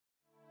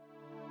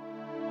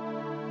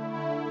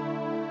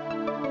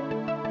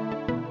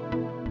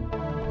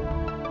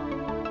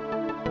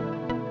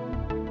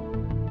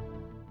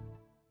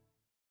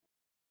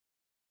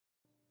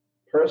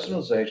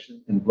personalization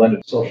and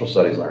blended social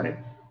studies learning.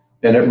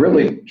 And it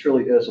really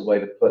truly is a way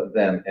to put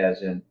them,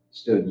 as in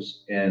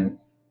students, in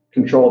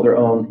control of their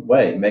own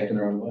way, making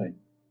their own way.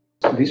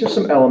 These are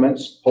some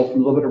elements pulled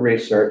from a little bit of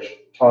research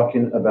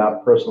talking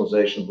about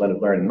personalization and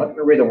blended learning. I'm not going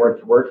to read them word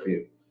for word for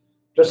you.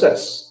 Just that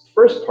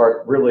first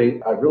part,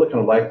 really, I really kind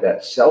of like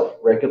that.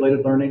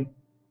 Self-regulated learning,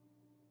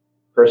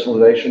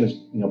 personalization is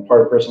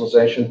part of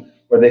personalization,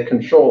 where they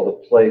control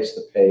the place,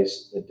 the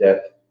pace, the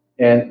depth,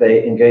 and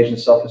they engage in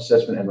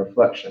self-assessment and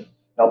reflection,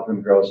 helping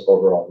them grow as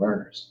overall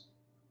learners.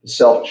 The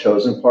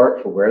self-chosen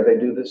part for where they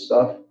do this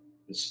stuff,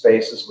 the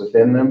spaces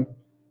within them,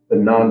 the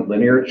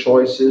non-linear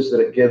choices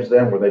that it gives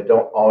them, where they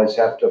don't always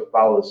have to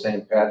follow the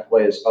same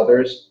pathway as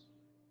others.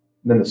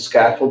 And then the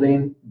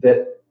scaffolding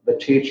that the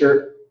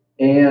teacher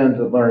and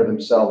the learner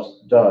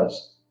themselves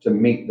does to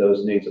meet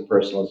those needs of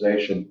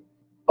personalization,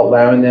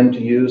 allowing them to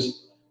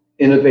use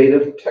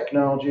innovative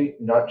technology,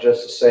 not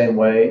just the same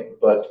way,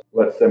 but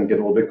lets them get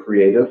a little bit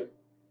creative.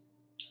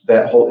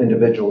 That whole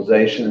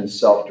individualization and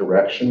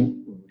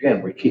self-direction,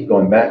 again, we keep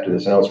going back to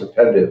this. I know it's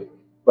repetitive,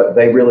 but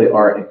they really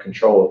are in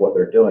control of what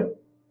they're doing.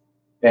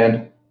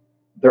 And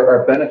there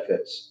are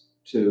benefits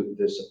to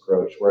this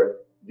approach where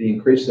the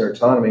increase in their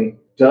autonomy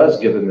does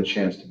give them the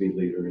chance to be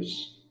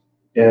leaders.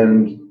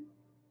 And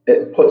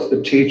it puts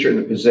the teacher in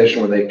a position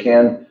where they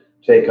can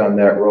take on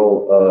that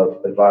role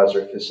of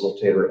advisor,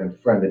 facilitator, and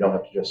friend. They don't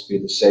have to just be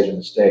the sage on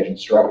the stage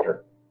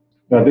instructor.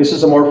 Now, this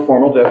is a more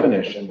formal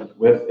definition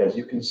with, as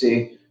you can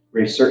see,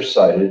 research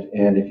cited.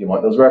 And if you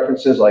want those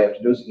references, all you have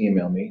to do is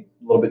email me.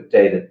 A little bit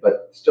dated,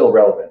 but still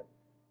relevant.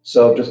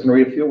 So just going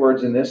to read a few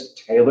words in this.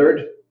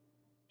 Tailored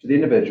to the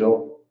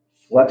individual,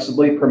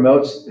 flexibly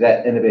promotes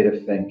that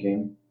innovative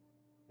thinking,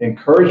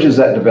 encourages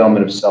that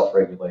development of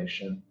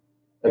self-regulation.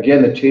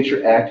 Again, the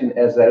teacher acting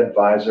as that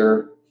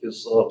advisor,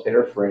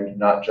 facilitator, friend,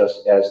 not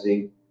just as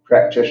the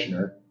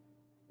practitioner,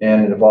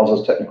 and it involves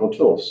those technical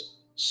tools.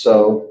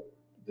 So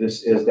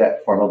this is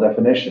that formal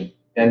definition.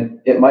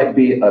 And it might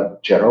be a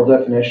general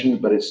definition,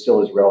 but it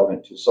still is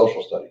relevant to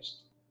social studies.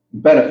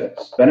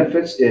 Benefits.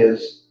 Benefits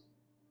is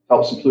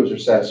helps improve their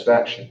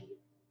satisfaction.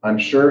 I'm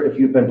sure if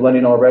you've been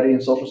blending already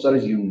in social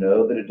studies, you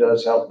know that it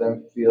does help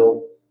them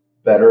feel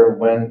better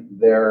when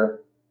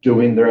they're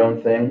doing their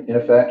own thing, in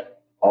effect.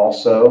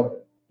 Also,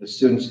 the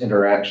students'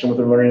 interaction with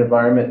the learning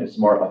environment is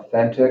more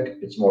authentic,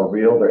 it's more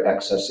real. They're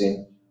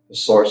accessing the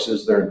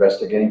sources they're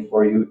investigating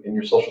for you in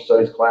your social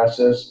studies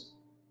classes.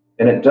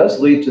 And it does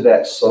lead to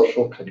that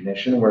social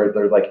cognition where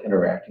they're like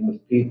interacting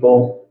with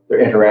people,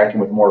 they're interacting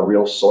with more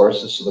real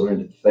sources, so they're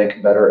going to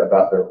think better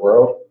about their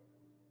world.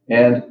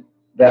 And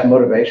that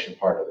motivation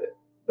part of it,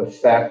 the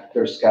fact that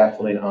they're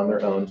scaffolding on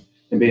their own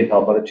and being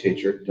helped by the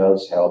teacher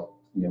does help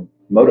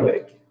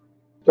motivate.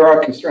 There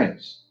are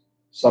constraints.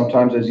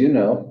 Sometimes, as you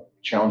know,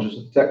 challenges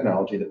with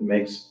technology that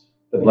makes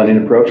the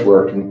blending approach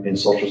work in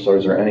social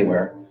studies or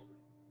anywhere.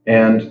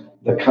 And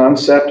the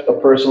concept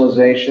of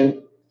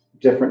personalization,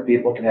 different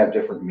people can have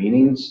different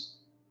meanings.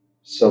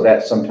 So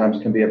that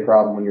sometimes can be a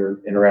problem when you're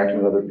interacting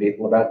with other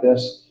people about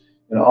this.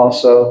 And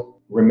also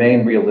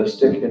remain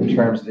realistic in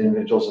terms of the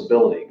individual's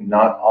ability.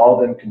 Not all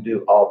of them can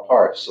do all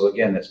parts. So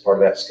again, that's part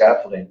of that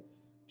scaffolding.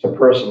 To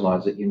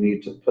personalize it, you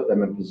need to put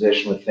them in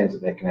position with things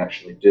that they can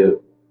actually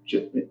do.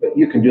 But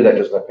you can do that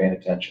just by paying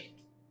attention.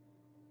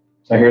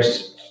 Now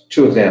here's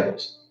two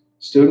examples.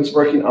 Students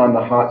working on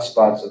the hot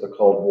spots of the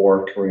Cold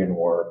War, Korean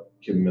War,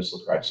 Cuban Missile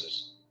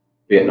Crisis,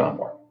 Vietnam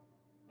War.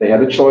 They have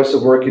the choice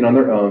of working on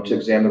their own to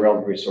examine the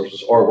relevant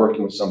resources or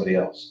working with somebody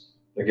else.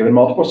 They're given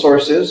multiple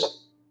sources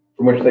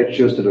from which they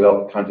choose to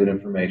develop content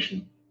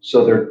information.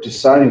 So they're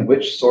deciding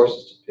which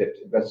sources to pick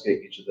to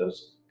investigate each of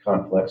those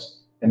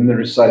conflicts, and then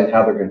they're deciding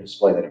how they're going to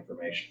display that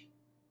information.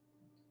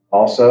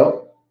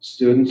 Also,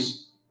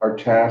 students are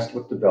tasked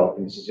with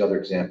developing, this is the other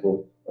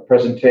example, a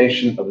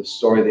presentation of the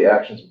story of the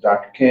actions of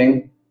Dr.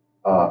 King,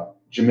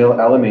 Jamil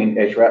Al-Amin,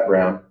 H. Rat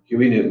Brown,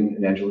 Huey Newton,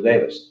 and Angela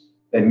Davis.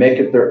 They make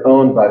it their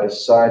own by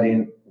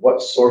deciding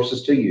what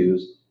sources to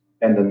use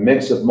and the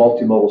mix of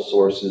multimodal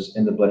sources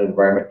in the blended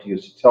environment to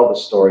use to tell the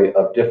story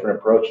of different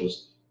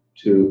approaches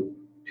to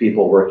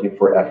people working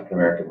for African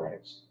American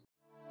rights.